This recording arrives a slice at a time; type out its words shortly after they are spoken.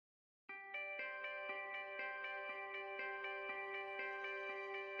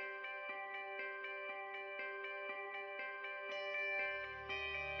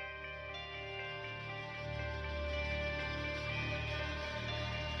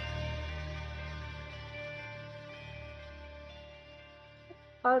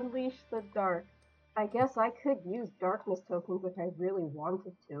Unleash the dark. I guess I could use darkness tokens if I really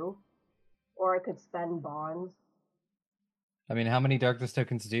wanted to. Or I could spend bonds. I mean, how many darkness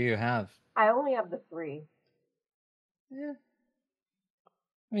tokens do you have? I only have the 3. Yeah.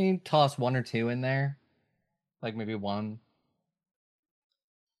 I mean, toss 1 or 2 in there. Like maybe 1.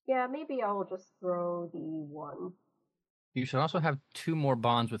 Yeah, maybe I'll just throw the 1. You should also have 2 more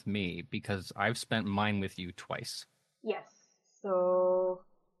bonds with me because I've spent mine with you twice. Yes, so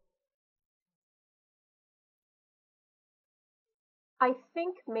I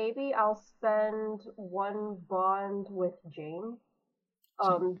think maybe I'll spend 1 bond with Jane.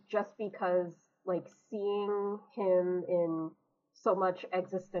 Just because, like, seeing him in so much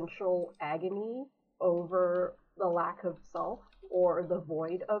existential agony over the lack of self or the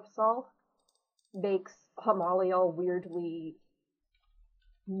void of self makes Hamaliel weirdly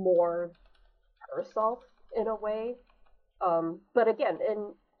more herself in a way. But again,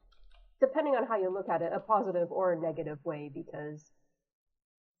 depending on how you look at it, a positive or a negative way, because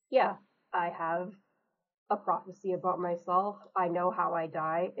yeah, I have a prophecy about myself. I know how I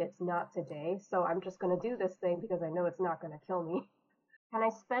die. It's not today, so I'm just gonna do this thing because I know it's not gonna kill me. Can I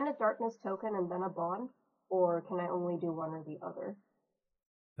spend a darkness token and then a bond? Or can I only do one or the other?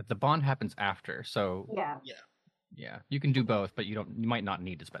 But the bond happens after, so Yeah. yeah, you can do both, but you might not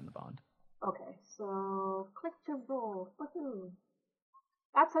need to spend the bond. Okay, so click to roll. Woohoo.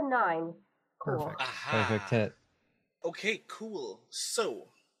 That's a 9. Cool. Perfect. Aha. Perfect hit. Okay, cool. So,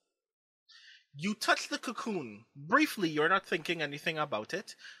 you touch the cocoon. Briefly, you're not thinking anything about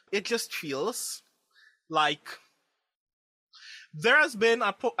it. It just feels like there has been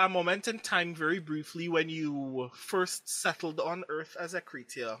a moment in time, very briefly, when you first settled on Earth as a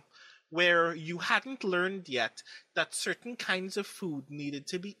creature, where you hadn't learned yet that certain kinds of food needed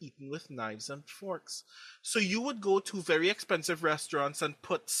to be eaten with knives and forks. So you would go to very expensive restaurants and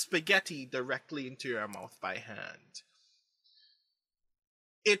put spaghetti directly into your mouth by hand.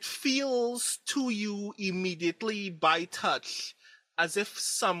 It feels to you immediately by touch as if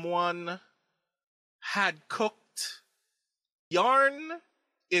someone had cooked yarn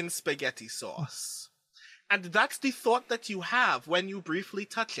in spaghetti sauce. And that's the thought that you have when you briefly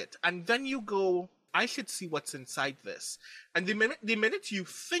touch it. And then you go, I should see what's inside this. And the minute you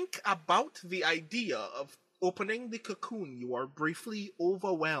think about the idea of opening the cocoon, you are briefly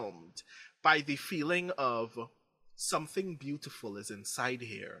overwhelmed by the feeling of something beautiful is inside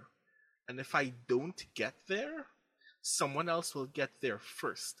here. And if I don't get there, someone else will get there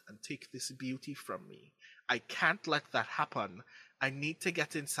first and take this beauty from me. I can't let that happen. I need to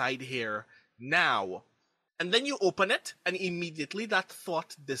get inside here now. And then you open it, and immediately that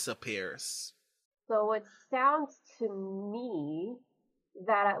thought disappears. So it sounds to me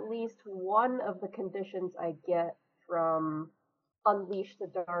that at least one of the conditions I get from Unleash the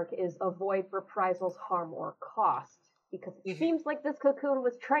Dark is avoid reprisals, harm, or cost. Because it seems like this cocoon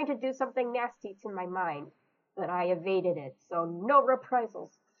was trying to do something nasty to my mind, but I evaded it, so no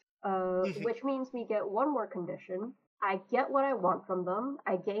reprisals. Which means we get one more condition. I get what I want from them,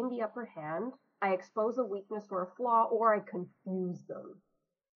 I gain the upper hand, I expose a weakness or a flaw, or I confuse them.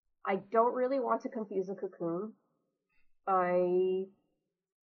 I don't really want to confuse a cocoon.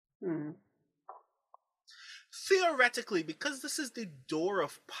 Theoretically, because this is the door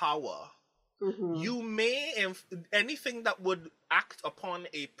of power, you may, anything that would act upon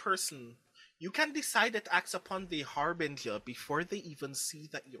a person, you can decide it acts upon the harbinger before they even see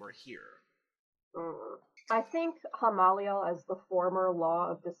that you're here. I think Hamaliel, as the former law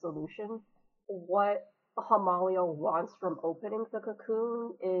of dissolution, what Hamaliel wants from opening the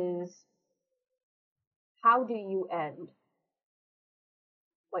cocoon is, how do you end?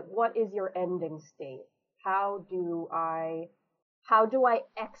 Like, what is your ending state? How do I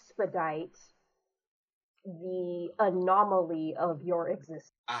expedite the anomaly of your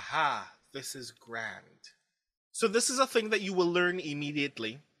existence? Aha, this is grand. So this is a thing that you will learn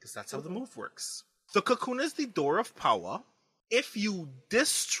immediately, because that's how the move works. The cocoon is the door of power. If you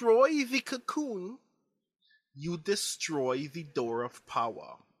destroy the cocoon, you destroy the door of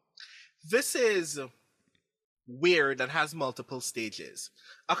power. This is weird and has multiple stages.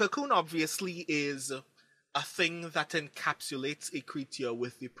 A cocoon obviously is a thing that encapsulates a creature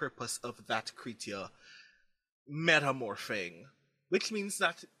with the purpose of that creature metamorphing, which means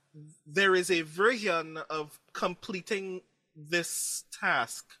that there is a version of completing this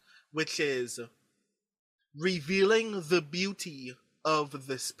task, which is revealing the beauty of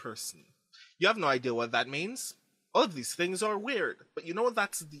this person. You have no idea what that means. All of these things are weird, but you know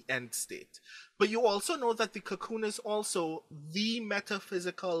that's the end state. But you also know that the cocoon is also the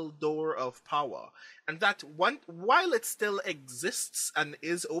metaphysical door of power, and that while it still exists and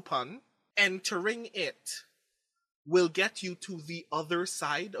is open, entering it will get you to the other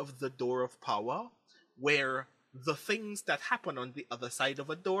side of the door of power, where the things that happen on the other side of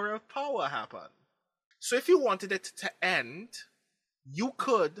a door of power happen. So if you wanted it to end, you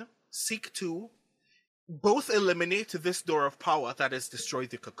could seek to both eliminate this door of power, that is, destroy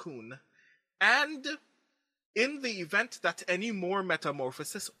the cocoon, and in the event that any more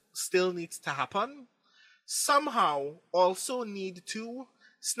metamorphosis still needs to happen, somehow also need to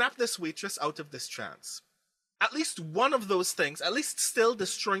snap this waitress out of this trance. At least one of those things, at least still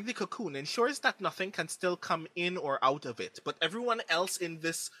destroying the cocoon, ensures that nothing can still come in or out of it, but everyone else in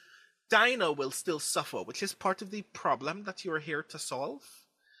this diner will still suffer, which is part of the problem that you're here to solve,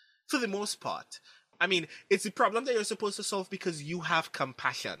 for the most part. I mean, it's a problem that you're supposed to solve because you have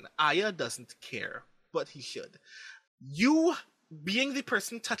compassion. Aya doesn't care, but he should. You, being the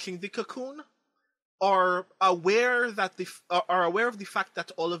person touching the cocoon, are aware of the fact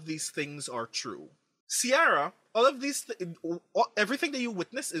that all of these things are true. Sierra, all of these, everything that you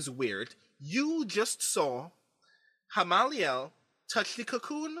witness is weird. You just saw Hamaliel touch the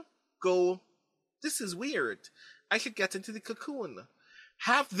cocoon, go, this is weird. I should get into the cocoon.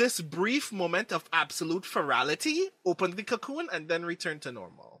 Have this brief moment of absolute ferality, open the cocoon, and then return to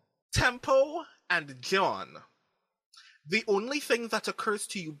normal. Tempo and John. The only thing that occurs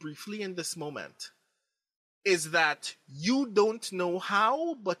to you briefly in this moment is that you don't know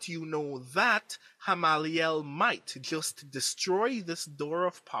how, but you know that Hamaliel might just destroy this door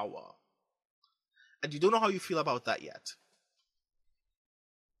of power. And you don't know how you feel about that yet.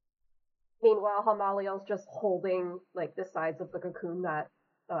 Meanwhile, Hamaliel's just holding like the sides of the cocoon that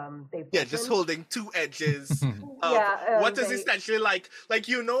they've Yeah, just holding two edges of yeah, what is essentially like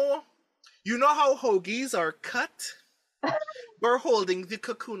you know how hoagies are cut? You're holding the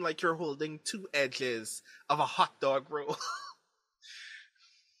cocoon like you're holding two edges of a hot dog roll.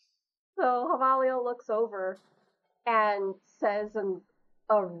 So Hamaliel looks over and says in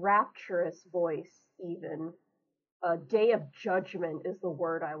a rapturous voice, even, a day of judgment is the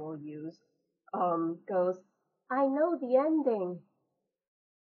word I will use, goes, I know the ending.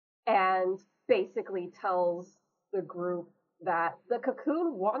 And basically tells the group that the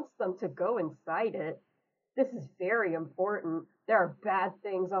cocoon wants them to go inside it. This is very important. There are bad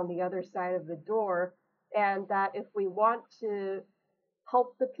things on the other side of the door, and that if we want to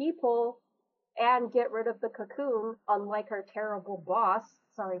help the people and get rid of the cocoon, unlike our terrible boss,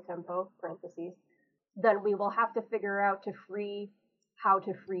 sorry, Tempo, parentheses, then we will have to figure out how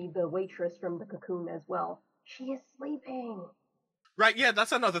to free the waitress from the cocoon as well. She is sleeping. Right, yeah,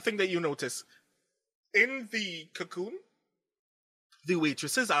 that's another thing that you notice. In the cocoon, the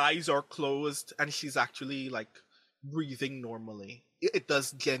waitress's eyes are closed and she's actually, like, breathing normally. It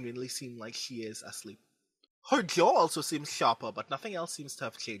does genuinely seem like she is asleep. Her jaw also seems sharper, but nothing else seems to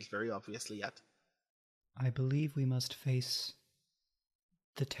have changed very obviously yet. I believe we must face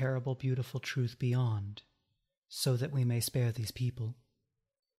the terrible, beautiful truth beyond, so that we may spare these people.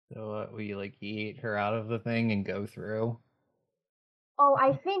 So we, like, eat her out of the thing and go through? Oh,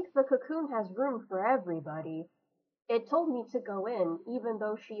 I think the cocoon has room for everybody. It told me to go in, even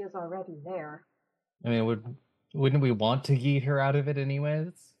though she is already there. I mean, wouldn't we want to eat her out of it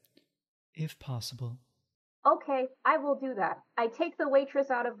anyways? If possible. Okay, I will do that. I take the waitress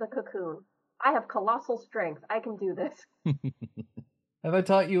out of the cocoon. I have colossal strength. I can do this. Have I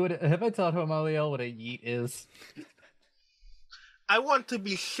taught Hamaliel what a yeet is? I want to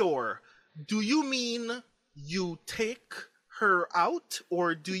be sure. Do you mean you take her out,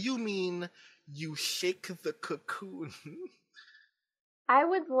 or do you mean you shake the cocoon? I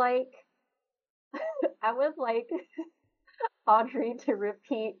would like Audrey to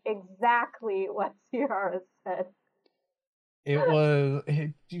repeat exactly what Ciara said. He was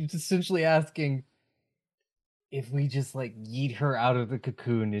essentially asking if we just, like, yeet her out of the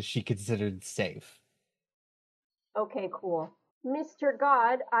cocoon, is she considered safe? Okay, cool. Mr.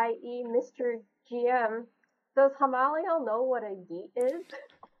 God, i.e. Mr. GM, does Hamaliel know what a yeet is?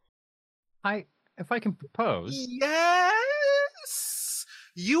 If I can propose. Yes!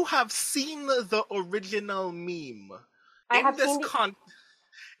 You have seen the original meme.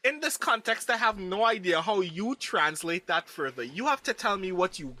 In this context, I have no idea how you translate that further. You have to tell me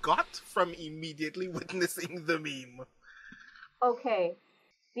what you got from immediately witnessing the meme. Okay,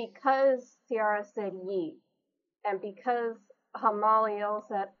 because Ciara said yeet, and because Hamaliel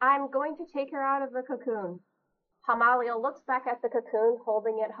said, I'm going to take her out of the cocoon, Hamaliel looks back at the cocoon,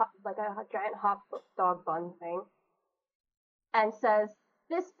 holding it like a giant hot dog bun thing, and says,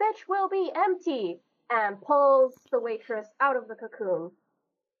 "This bitch will be empty," and pulls the waitress out of the cocoon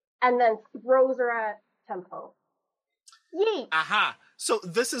and then throws her at Tempo. Yeet! Aha! So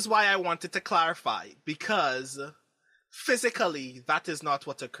this is why I wanted to clarify, because physically, that is not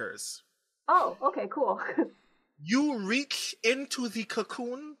what occurs. Oh, okay, cool. You reach into the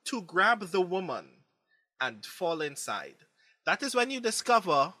cocoon to grab the woman and fall inside. That is when you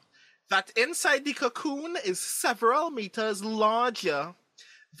discover that inside the cocoon is several meters larger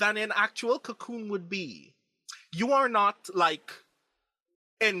than an actual cocoon would be. You are not, like,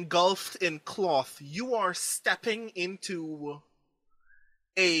 engulfed in cloth. You are stepping into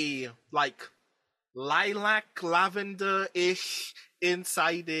a, like, lilac, lavender-ish,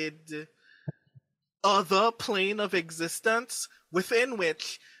 insided other plane of existence within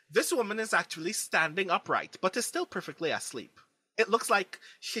which this woman is actually standing upright, but is still perfectly asleep. It looks like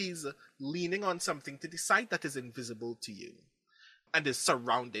she's leaning on something to the side that is invisible to you, and is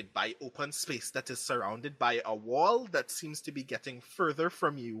surrounded by open space that is surrounded by a wall that seems to be getting further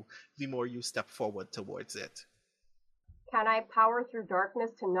from you the more you step forward towards it. Can I power through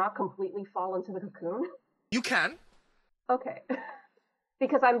darkness to not completely fall into the cocoon? You can. Okay.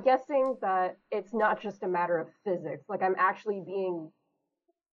 Because I'm guessing that it's not just a matter of physics. Like, I'm actually being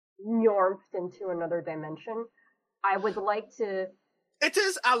normed into another dimension. I would like to... It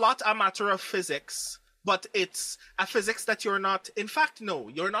is a lot a matter of physics, but it's a physics that you're not... In fact, no,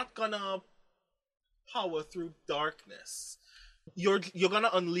 you're not gonna power through darkness. You're gonna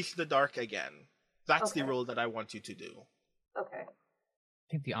unleash the dark again. That's the role that I want you to do. Okay. I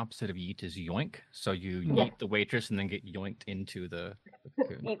think the opposite of yeet is yoink. So you yeet the waitress and then get yoinked into the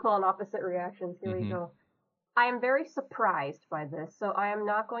cocoon. Equal and opposite reactions. Here we go. I am very surprised by this, so I am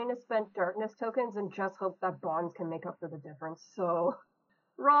not going to spend darkness tokens and just hope that bonds can make up for the difference. So,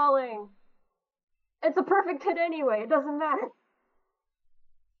 rolling. It's a perfect hit anyway. It doesn't matter.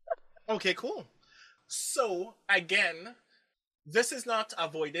 Okay, cool. So, again, this is not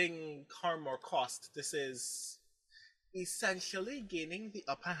avoiding harm or cost. This is essentially gaining the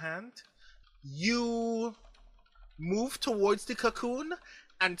upper hand. You move towards the cocoon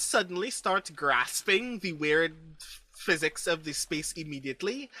and suddenly start grasping the weird physics of the space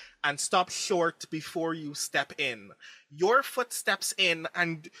immediately and stop short before you step in. Your foot steps in,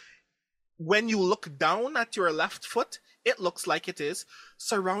 and when you look down at your left foot, it looks like it is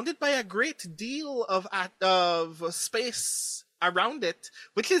surrounded by a great deal of space around it,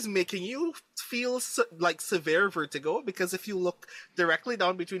 which is making you feel like severe vertigo, because if you look directly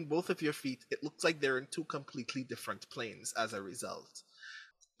down between both of your feet, it looks like they're in two completely different planes as a result.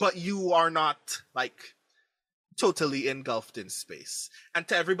 But you are not, like, totally engulfed in space. And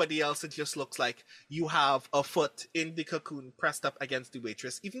to everybody else, it just looks like you have a foot in the cocoon pressed up against the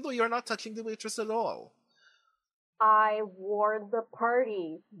waitress, even though you're not touching the waitress at all. I warned the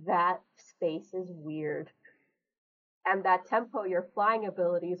party that space is weird. And that Tempo, your flying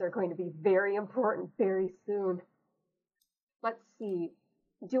abilities are going to be very important very soon. Let's see.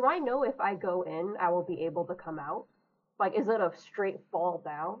 Do I know if I go in, I will be able to come out? Like, is it a straight fall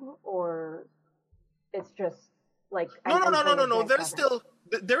down, or it's just like No.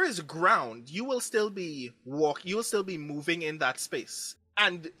 There is ground. You will still be You will still be moving in that space,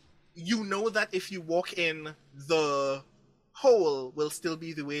 and you know that if you walk in, the hole will still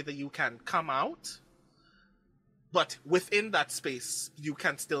be the way that you can come out. But within that space, you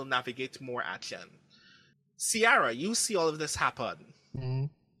can still navigate more action. Ciara, you see all of this happen. Mm-hmm.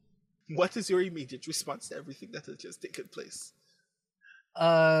 What is your immediate response to everything that has just taken place?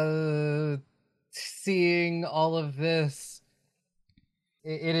 Seeing all of this,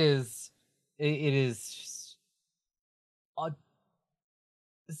 it is just...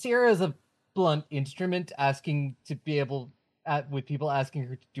 Sierra is a blunt instrument asking to be able, with people asking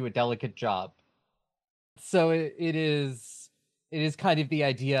her to do a delicate job. So it is kind of the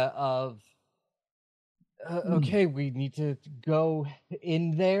idea of, okay, we need to go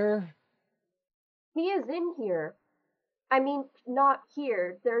in there. He is in here. I mean, not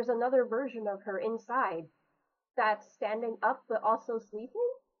here. There's another version of her inside that's standing up but also sleeping.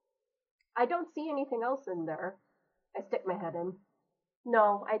 I don't see anything else in there. I stick my head in.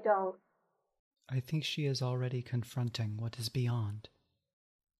 No, I don't. I think she is already confronting what is beyond.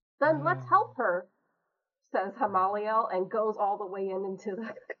 Then let's help her, says Hamaliel, and goes all the way into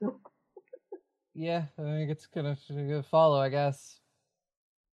the cocoon. Yeah, I think it's gonna follow, I guess.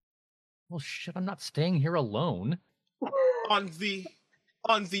 Well, shit, I'm not staying here alone. On the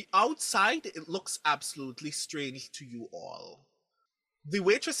outside, it looks absolutely strange to you all. The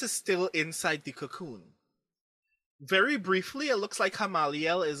waitress is still inside the cocoon. Very briefly, it looks like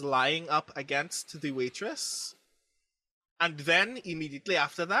Hamaliel is lying up against the waitress. And then, immediately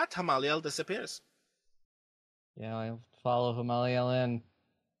after that, Hamaliel disappears. Yeah, I'll follow Hamaliel in.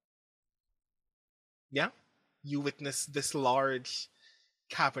 Yeah, you witness this large,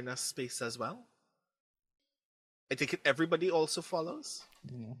 cavernous space as well. I take it everybody also follows?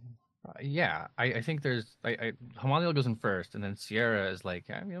 Yeah, I think there's Hamaliel goes in first, and then Sierra is like,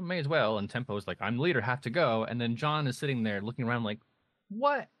 may as well, and Tempo is like, I'm the leader, have to go, and then John is sitting there looking around like,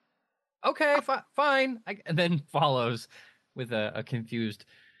 what? Okay, fine, and then follows with a confused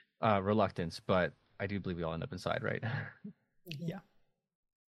reluctance, but I do believe we all end up inside, right? Yeah.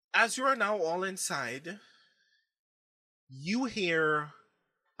 As you are now all inside, you hear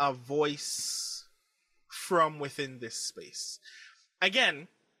a voice from within this space. Again,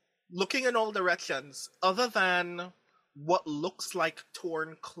 looking in all directions, other than what looks like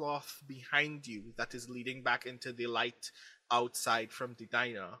torn cloth behind you that is leading back into the light outside from the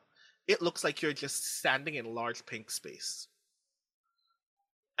diner, it looks like you're just standing in a large pink space.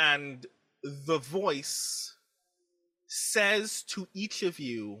 And the voice says to each of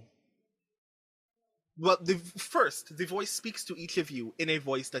you, well, the voice speaks to each of you in a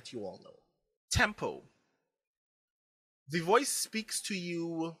voice that you all know. Tempo. The voice speaks to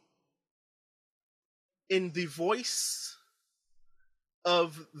you in the voice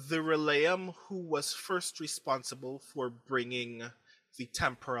of the Relayum who was first responsible for bringing the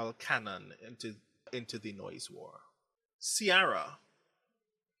temporal cannon into the noise war. Ciara,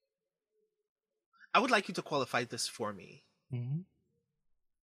 I would like you to qualify this for me. Mm-hmm.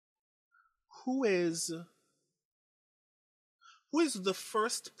 Who is the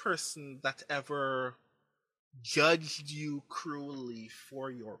first person that ever judged you cruelly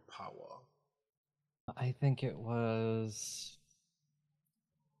for your power? I think it was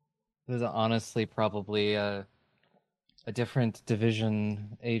honestly probably a different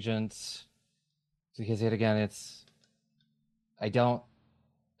division agent, because yet again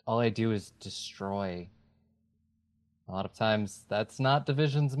all I do is destroy. A lot of times that's not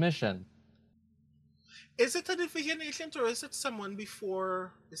division's mission. Is it a division agent, or is it someone who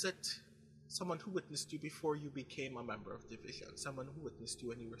witnessed you before you became a member of division? Someone who witnessed you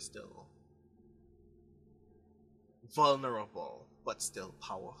when you were still vulnerable, but still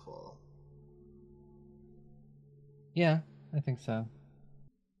powerful? Yeah, I think so.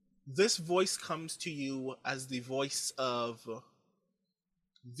 This voice comes to you as the voice of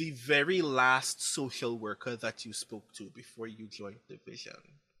the very last social worker that you spoke to before you joined division.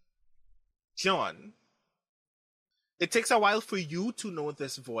 John, it takes a while for you to know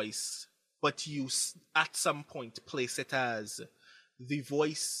this voice, but you at some point place it as the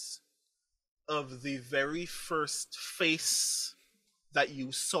voice of the very first face that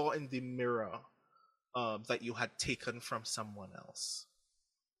you saw in the mirror that you had taken from someone else.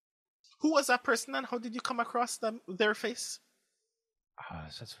 Who was that person, and how did you come across their face?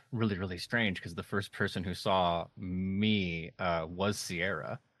 So that's really, really strange, because the first person who saw me was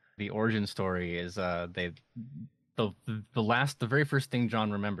Sierra. The origin story is the very first thing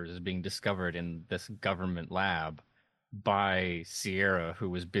John remembers is being discovered in this government lab by Sierra, who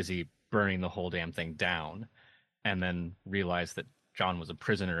was busy burning the whole damn thing down, and then realized that John was a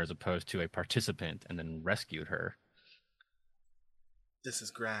prisoner as opposed to a participant, and then rescued her. This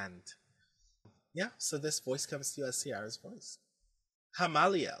is grand. Yeah, so this voice comes to you as Sierra's voice.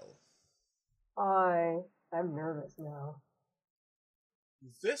 Hamaliel. I'm nervous now.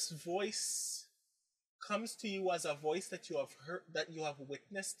 This voice comes to you as a voice that you have heard, that you have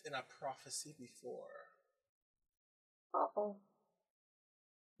witnessed in a prophecy before. Uh-oh.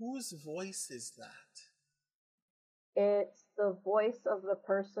 Whose voice is that? It's the voice of the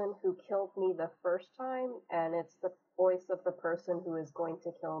person who killed me the first time, and it's the voice of the person who is going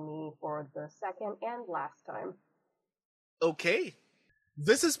to kill me for the second and last time. Okay.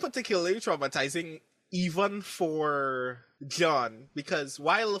 This is particularly traumatizing even for John, because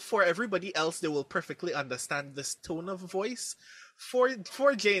while for everybody else they will perfectly understand this tone of voice,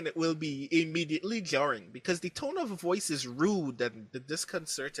 for Jane it will be immediately jarring, because the tone of voice is rude and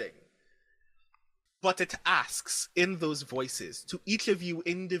disconcerting. But it asks in those voices to each of you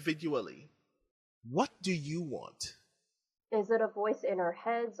individually, what do you want? Is it a voice in our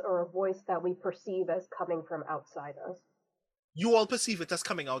heads or a voice that we perceive as coming from outside us? You all perceive it as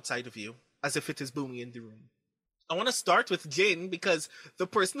coming outside of you, as if it is booming in the room. I want to start with Jane, because the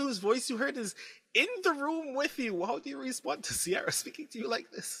person whose voice you heard is in the room with you. How do you respond to Sierra speaking to you like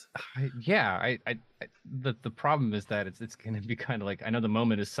this? The problem is that it's going to be kind of like, I know the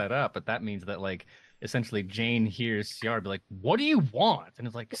moment is set up, but that means that like essentially Jane hears Sierra be like, "What do you want?" And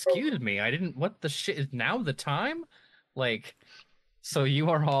it's like, "Excuse me, what the shit is now the time?" Like, so you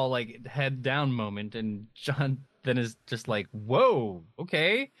are all like head down moment, and John then is just like, whoa,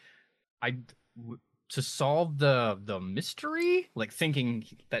 okay. To solve the mystery, like thinking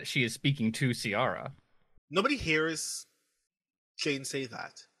that she is speaking to Ciara. Nobody hears Jane say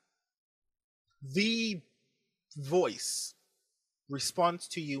that. The voice responds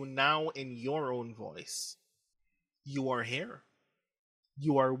to you now in your own voice. You are here.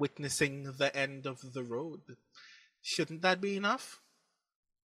 You are witnessing the end of the road. Shouldn't that be enough?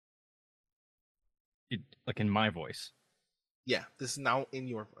 Like in my voice. Yeah, this is now in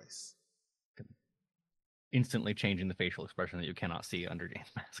your voice. Instantly changing the facial expression that you cannot see under Jane's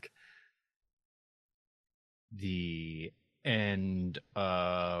mask. The end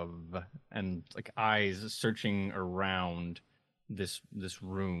of, and like eyes searching around this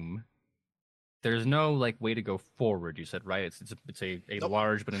room. There's no like way to go forward, you said, right? It's a Nope.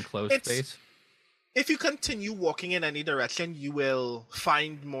 large but enclosed space. If you continue walking in any direction, you will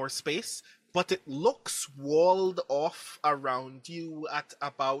find more space, but it looks walled off around you at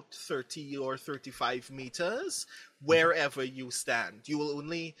about 30 or 35 meters wherever you stand. You will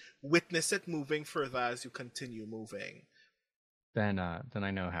only witness it moving further as you continue moving. Then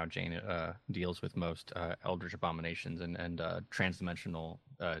I know how Jane deals with most eldritch abominations and transdimensional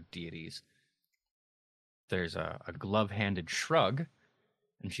deities. There's a glove-handed shrug,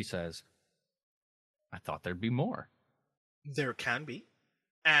 and she says, I thought there'd be more. There can be.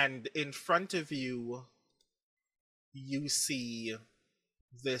 And in front of you, you see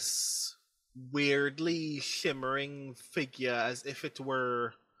this weirdly shimmering figure as if it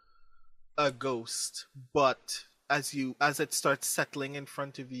were a ghost, but as it starts settling in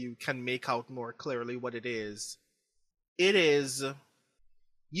front of you, can make out more clearly what it is. It is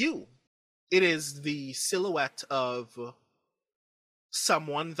you. It is the silhouette of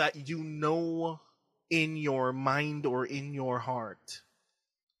someone that you know in your mind or in your heart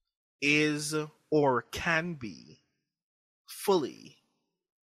is or can be fully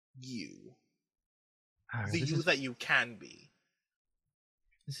you. That you can be.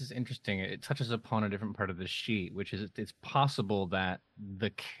 This is interesting. It touches upon a different part of the sheet, which is it's possible that the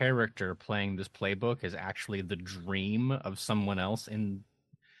character playing this playbook is actually the dream of someone else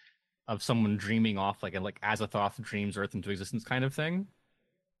of someone dreaming off like Azathoth dreams Earth into existence kind of thing.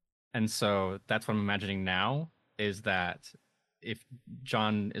 And so that's what I'm imagining now, is that if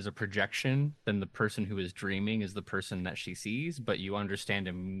John is a projection, then the person who is dreaming is the person that she sees, but you understand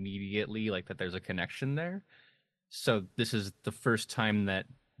immediately like that there's a connection there. So this is the first time that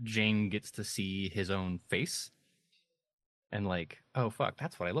Jane gets to see his own face and like, oh fuck,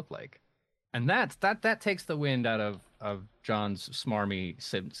 that's what I look like. And that takes the wind out of John's smarmy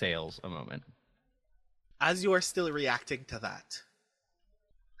sails a moment. As you are still reacting to that,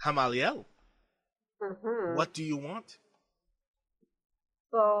 Hamaliel, what do you want?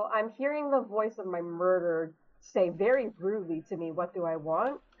 So I'm hearing the voice of my murderer say very rudely to me, what do I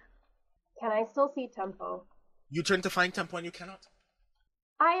want? Can I still see Tempo? You turn to find Tempo and you cannot.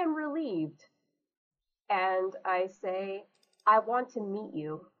 I am relieved. And I say, I want to meet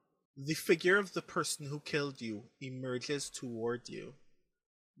you. The figure of the person who killed you emerges toward you.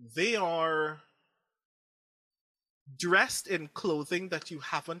 They are dressed in clothing that you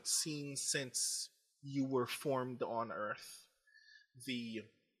haven't seen since you were formed on Earth. The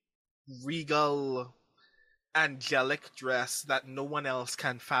regal, angelic dress that no one else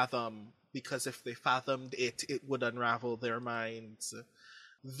can fathom, because if they fathomed it, it would unravel their minds.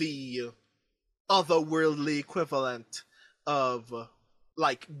 The otherworldly equivalent of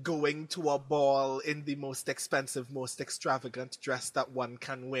like going to a ball in the most expensive, most extravagant dress that one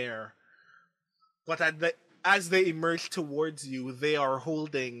can wear. But as they emerge towards you, they are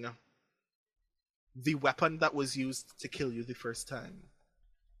holding the weapon that was used to kill you the first time.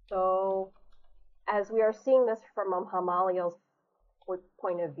 So, as we are seeing this from Hamaliel's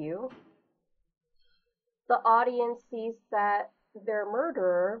point of view, the audience sees that their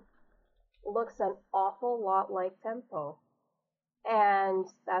murderer looks an awful lot like Tempo, and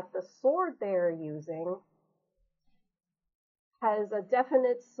that the sword they're using has a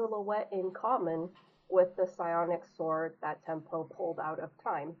definite silhouette in common with the psionic sword that Tempo pulled out of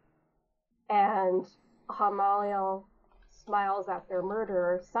time. And Hamaliel smiles at their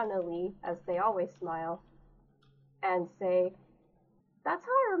murderer sunnily, as they always smile, and say, that's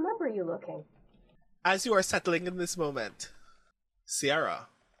how I remember you looking. As you are settling in this moment, Ciara,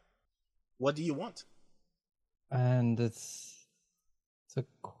 what do you want? And it's a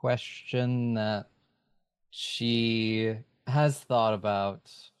question that she has thought about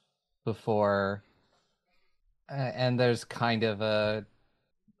before, and there's kind of a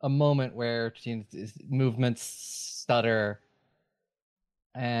moment where movements stutter,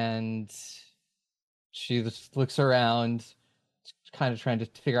 and She just looks around, kind of trying to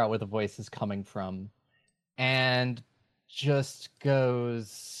figure out where the voice is coming from, and just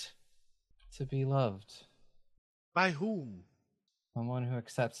goes, to be loved. By whom? Someone who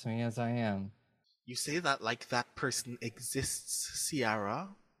accepts me as I am. You say that like that person exists, Ciara.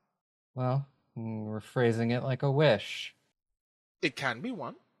 Well, we're phrasing it like a wish. It can be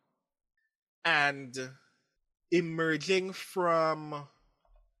one. And emerging from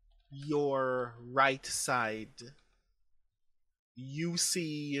your right side, you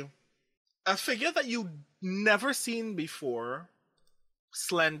see a figure that you've never seen before.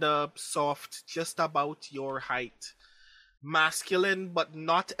 Slender, soft, just about your height. Masculine, but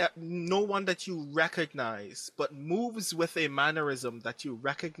not no one that you recognize, but moves with a mannerism that you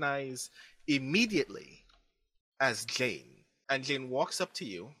recognize immediately as Jane. And Jane walks up to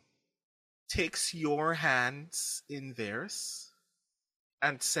you, takes your hands in theirs,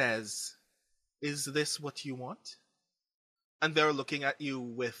 and says, "Is this what you want?" And they're looking at you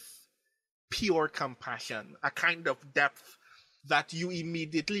with pure compassion, a kind of depth that you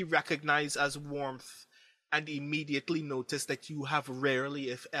immediately recognize as warmth, and immediately notice that you have rarely,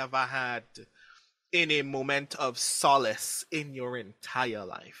 if ever, had in a moment of solace in your entire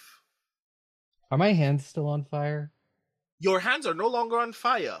life. Are my hands still on fire? Your hands are no longer on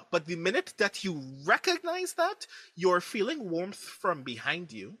fire, but the minute that you recognize that, you're feeling warmth from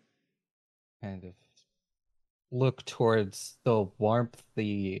behind you. Kind of look towards the warmth,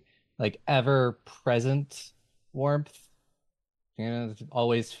 the like ever-present warmth. It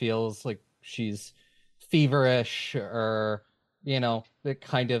always feels like she's feverish, or it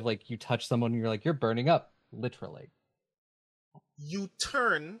kind of like you touch someone and you're like, you're burning up, literally. You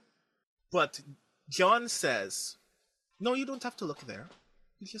turn, but John says, "No, you don't have to look there.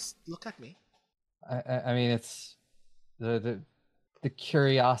 You just look at me." I mean, it's the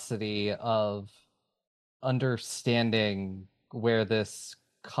curiosity of understanding where this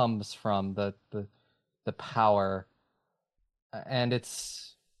comes from, the power, and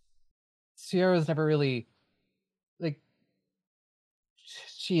it's Sierra's never really like,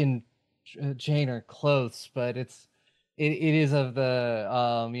 she and Jane are close, but it is of the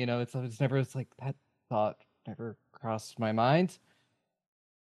it's never, it's like that thought never crossed my mind,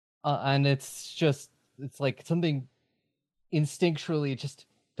 and it's like something instinctually just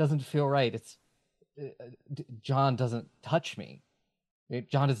doesn't feel right. It's John doesn't touch me.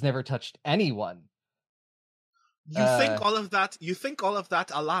 John has never touched anyone. You think all of that. You think all of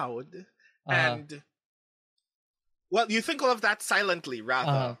that aloud, and you think all of that silently,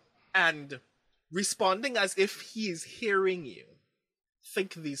 rather, and responding as if he is hearing you.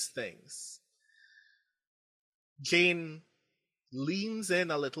 Think these things. Jane leans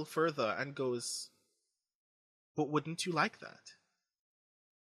in a little further and goes, "But wouldn't you like that?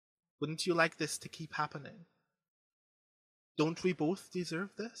 Wouldn't you like this to keep happening? Don't we both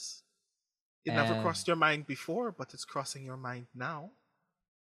deserve this? It never crossed your mind before, but it's crossing your mind now.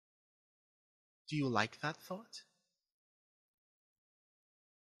 Do you like that thought?"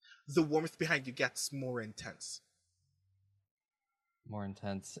 The warmth behind you gets more intense. More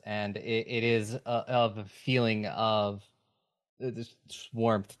intense, and it is of a feeling of this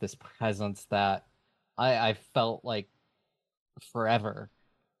warmth, this presence that I felt like forever,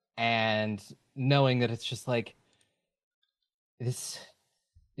 and knowing that it's just like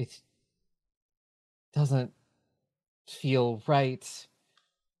it doesn't feel right.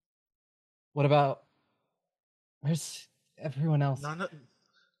 What about, where's everyone else?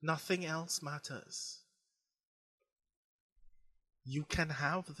 Nothing else matters. You can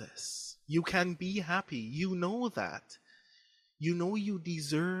have this. You can be happy. You know that. You know you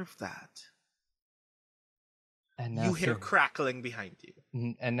deserve that. And now you hear crackling behind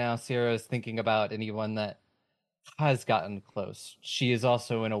you. And now Sierra is thinking about anyone that has gotten close. She is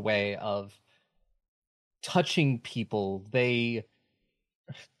also in a way of touching people.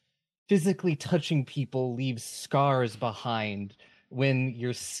 Physically touching people leaves scars behind. When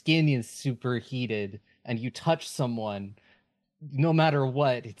your skin is superheated and you touch someone, no matter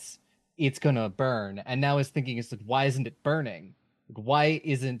what, it's gonna burn. And now his thinking is like, why isn't it burning? Why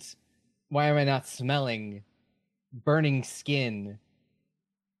am I not smelling burning skin?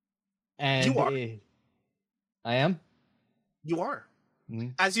 And you are. I am? You are.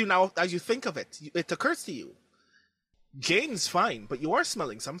 Mm-hmm. As you think of it, it occurs to you, Jane's fine, but you are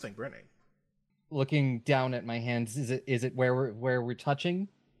smelling something burning. Looking down at my hands, is it where we're touching?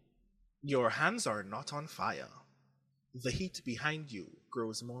 Your hands are not on fire. The heat behind you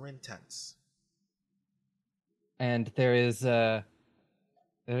grows more intense. And there's a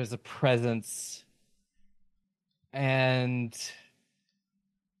presence, and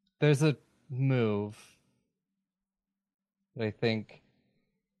there's a move that I think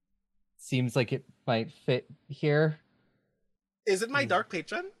seems like it might fit here. Is it my Dark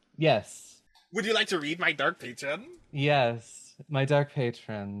Patron? Yes. Would you like to read my Dark Patron? Yes. My Dark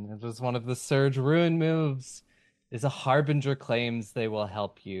Patron. It was one of the Surge Ruin moves. Is a Harbinger claims they will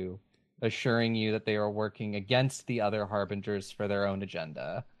help you, assuring you that they are working against the other Harbingers for their own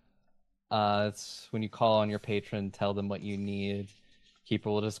agenda. It's when you call on your patron, tell them what you need. Keeper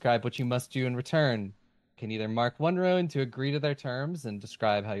will describe what you must do in return. Can either mark 1 ruin to agree to their terms and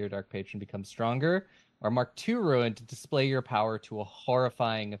describe how your Dark Patron becomes stronger, or mark 2 ruin to display your power to a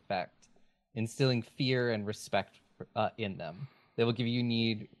horrifying effect, instilling fear and respect in them. They will give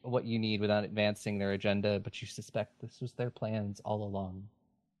you what you need without advancing their agenda, but you suspect this was their plans all along.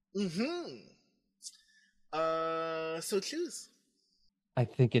 So choose. I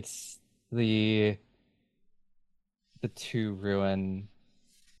think it's the 2 ruin.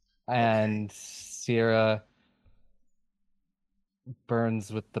 And okay. Sierra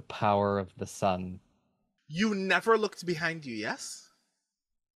burns with the power of the sun. You never looked behind you, yes?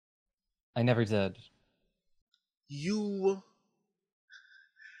 I never did. You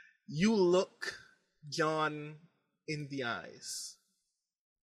look John in the eyes.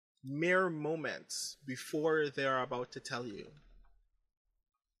 Mere moments before they're about to tell you.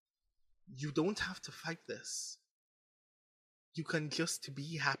 You don't have to fight this. You can just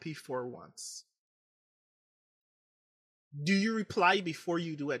be happy for once. Do you reply before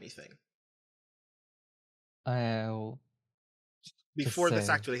you do anything? Before this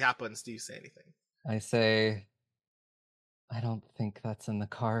actually happens, do you say anything? I say, I don't think that's in the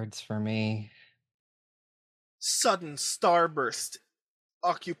cards for me. Sudden starburst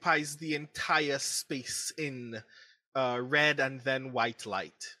occupies the entire space in red and then white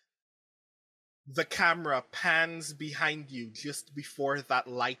light. The camera pans behind you just before that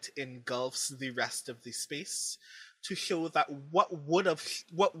light engulfs the rest of the space to show that what would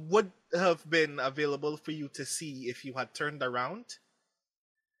have been available for you to see if you had turned around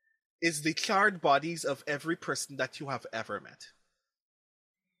is the charred bodies of every person that you have ever met.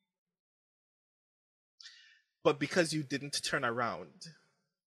 But because you didn't turn around,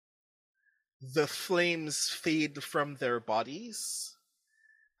 the flames fade from their bodies,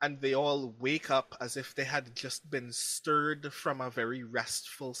 and they all wake up as if they had just been stirred from a very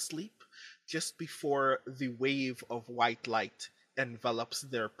restful sleep, just before the wave of white light envelops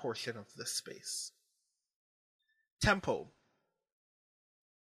their portion of the space. Tempo,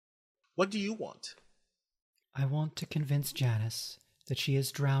 what do you want? I want to convince Janice that she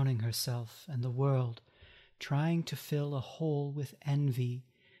is drowning herself and the world, trying to fill a hole with envy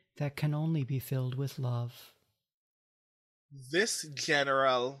that can only be filled with love. This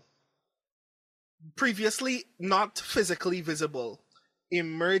general, previously not physically visible,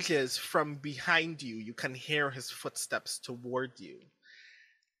 emerges from behind you. You can hear his footsteps toward you,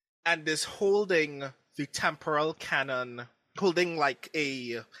 and is holding the temporal cannon, holding like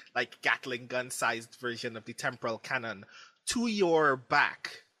a Gatling gun sized version of the temporal cannon to your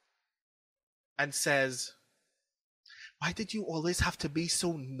back, and says, "Why did you always have to be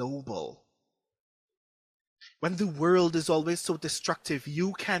so noble? When the world is always so destructive,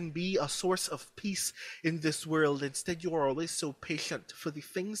 you can be a source of peace in this world. Instead, you are always so patient for the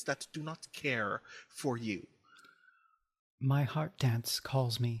things that do not care for you." My heart dance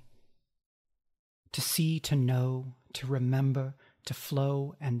calls me. To see, to know, to remember, to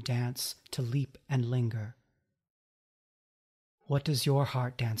flow and dance, to leap and linger. What does your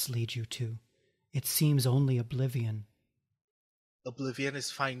heart dance lead you to? It seems only oblivion. Oblivion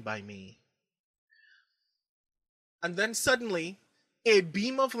is fine by me. And then suddenly, a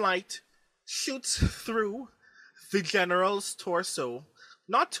beam of light shoots through the general's torso,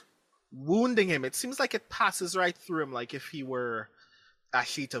 not wounding him. It seems like it passes right through him, like if he were a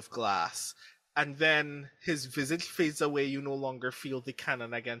sheet of glass. And then his visage fades away. You no longer feel the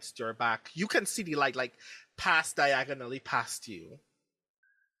cannon against your back. You can see the light pass diagonally past you.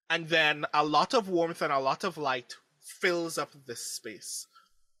 And then a lot of warmth and a lot of light fills up this space.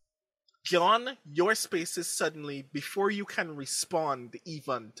 John, your space is suddenly, before you can respond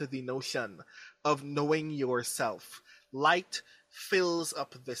even to the notion of knowing yourself, light fills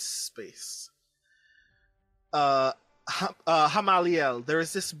up this space. Hamaliel, there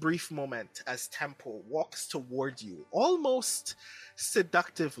is this brief moment as Tempo walks toward you, almost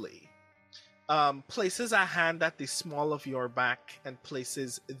seductively, places a hand at the small of your back and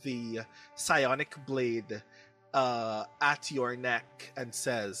places the psionic blade at your neck and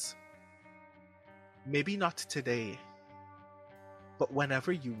says, "Maybe not today, but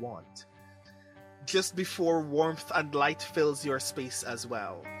whenever you want." Just before warmth and light fills your space as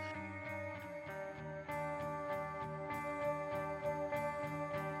well.